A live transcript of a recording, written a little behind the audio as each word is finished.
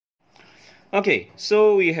Okay,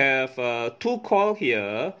 so we have two coil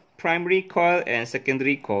here, primary coil and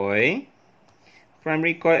secondary coil.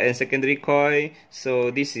 Primary coil and secondary coil.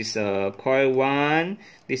 So this is coil 1,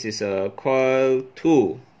 this is coil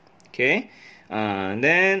 2. Okay,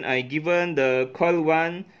 then I given the coil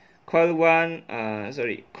 1. Coil 1,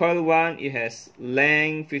 it has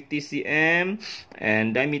length 50 cm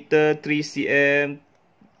and diameter 3 cm,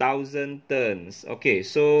 1000 turns. Okay,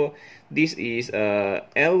 so this is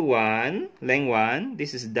L1, length 1,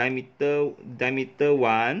 this is diameter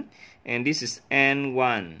 1, and this is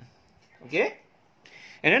N1. Okay,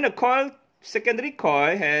 and then the coil, secondary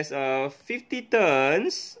coil has 50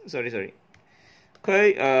 turns.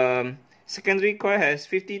 Secondary coil has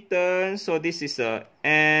 50 turns, so this is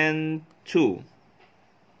N2.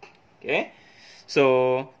 Okay,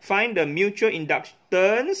 so find the mutual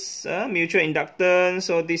inductance.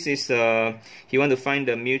 So this is you want to find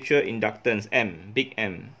the mutual inductance M, big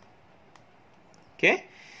M. Okay,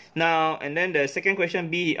 now and then the second question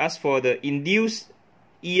B, he asked for the induced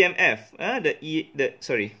EMF.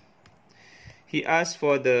 He asked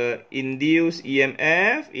for the induced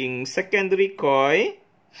EMF in secondary coil.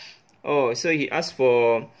 Oh, so he asked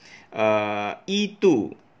for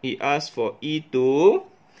E2. He asked for E2.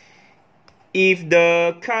 If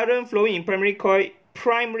the current flowing in primary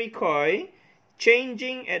coil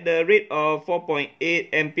changing at the rate of 4.8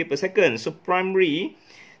 ampere per second. So primary,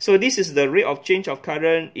 so this is the rate of change of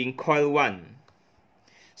current in coil 1.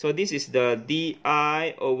 So this is the di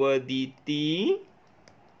over dt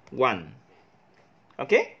 1.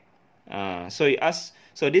 Okay? So he asked.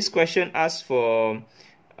 So this question asks for.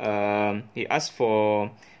 He asked for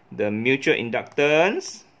the mutual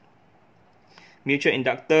inductance,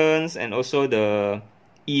 and also the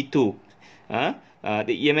E2. The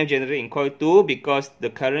EMF generated in coil 2 because the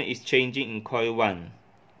current is changing in coil 1.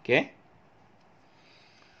 Okay.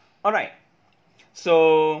 All right.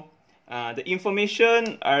 So the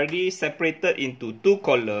information already separated into two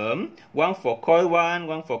columns, one for coil 1,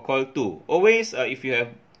 one for coil 2. Always, if you have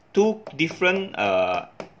two different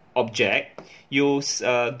object, you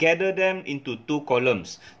gather them into two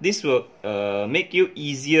columns. This will make you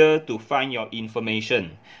easier to find your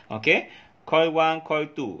information. Okay, coil 1, coil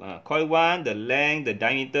 2. Coil 1, the length, the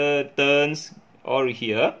diameter, turns all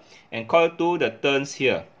here, and coil 2, the turns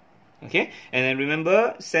here. Okay, and then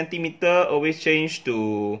remember, centimeter always change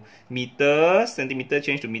to meter, centimeter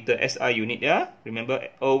change to meter, SI unit. Yeah, remember,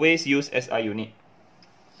 always use SI unit.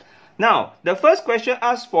 Now, the first question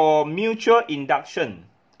asks for mutual induction.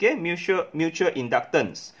 Okay, mutual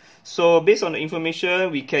inductance. So based on the information,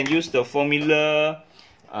 we can use the formula.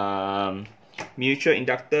 Mutual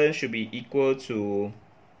inductance should be equal to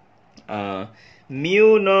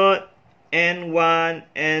mu naught N1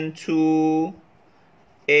 N2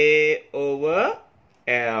 A over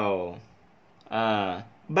L.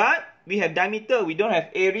 But we have diameter, we don't have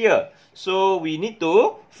area, so we need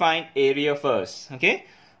to find area first. Okay,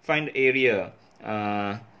 find the area.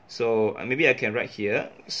 So maybe I can write here.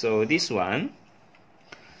 So this one.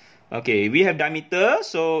 Okay, we have diameter.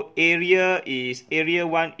 So area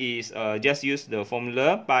 1 is just use the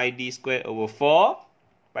formula pi d squared over 4.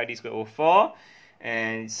 Pi d squared over 4.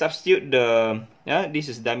 And substitute the, this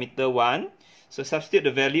is diameter 1. So substitute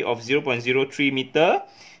the value of 0.03 meter.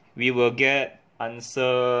 We will get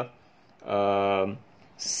answer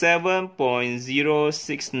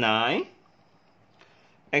 7.069.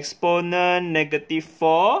 Exponent negative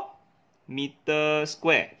 4 meter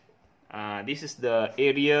squared. This is the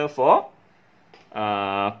area for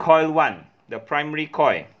coil 1, the primary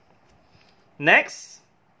coil. Next,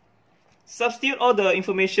 substitute all the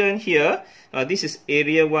information here. This is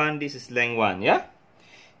area 1, this is length 1. Yeah,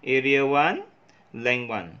 area 1, length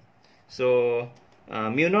 1. So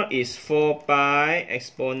mu naught is 4 pi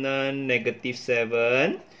exponent negative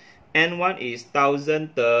 7. N1 is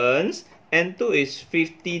 1000 turns. N2 is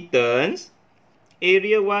 50 turns.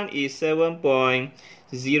 Area 1 is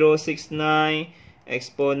 7.069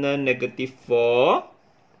 exponent negative 4.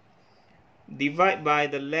 Divide by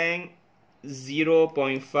the length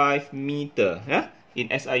 0.5 meter in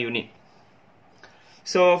SI unit.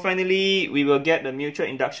 So finally, we will get the mutual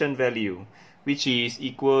induction value, which is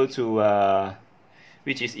equal to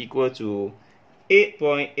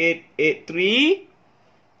 8.883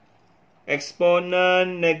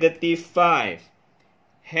 exponent negative 5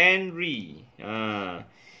 Henry.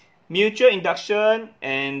 Mutual induction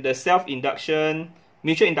and the self-induction,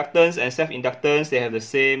 mutual inductance and self-inductance, they have the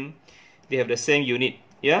same unit.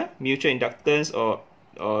 Yeah, mutual inductance or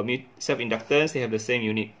self-inductance, they have the same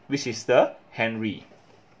unit, which is the Henry.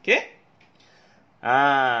 Okay.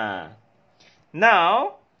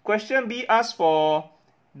 Now question B asks for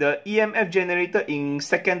the EMF generated in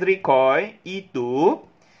secondary coil E2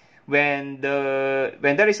 when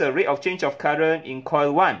there is a rate of change of current in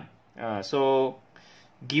coil 1. So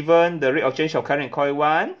given the rate of change of current in coil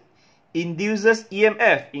 1 induces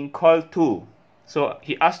EMF in coil 2. So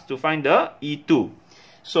he asked to find the E2.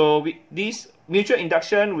 So this mutual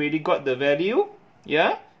induction, we already got the value.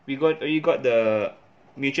 Yeah, we got the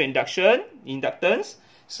mutual inductance.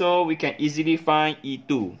 So we can easily find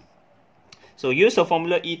E2. So use the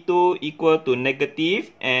formula E2 equal to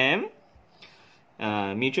negative M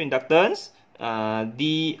mutual inductance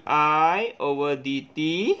di over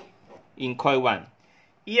dt in coil 1.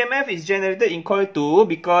 EMF is generated in coil 2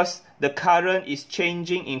 because the current is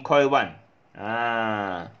changing in coil 1.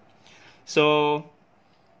 So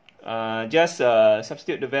just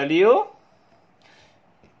substitute the value.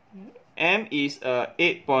 M is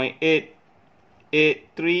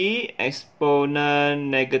 8.883 exponent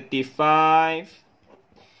negative 5.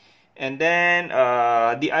 And then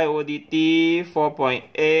di over dt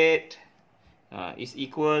 4.8 is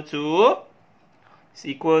equal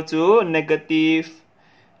to negative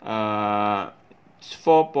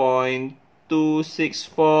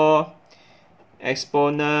 4.264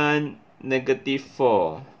 exponent negative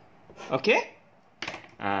 4. Okay?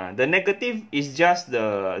 The negative is just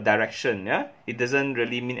the direction. Yeah, it doesn't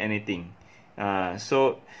really mean anything.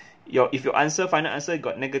 So if your final answer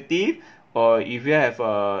got negative, or if you have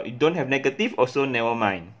you don't have negative, also never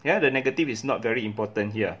mind. Yeah, the negative is not very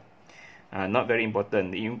important here. Not very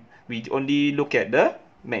important. We only look at the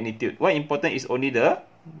magnitude. What important is only the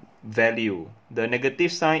value. The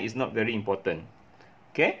negative sign is not very important.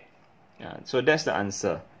 Okay? So that's the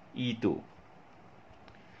answer, E2.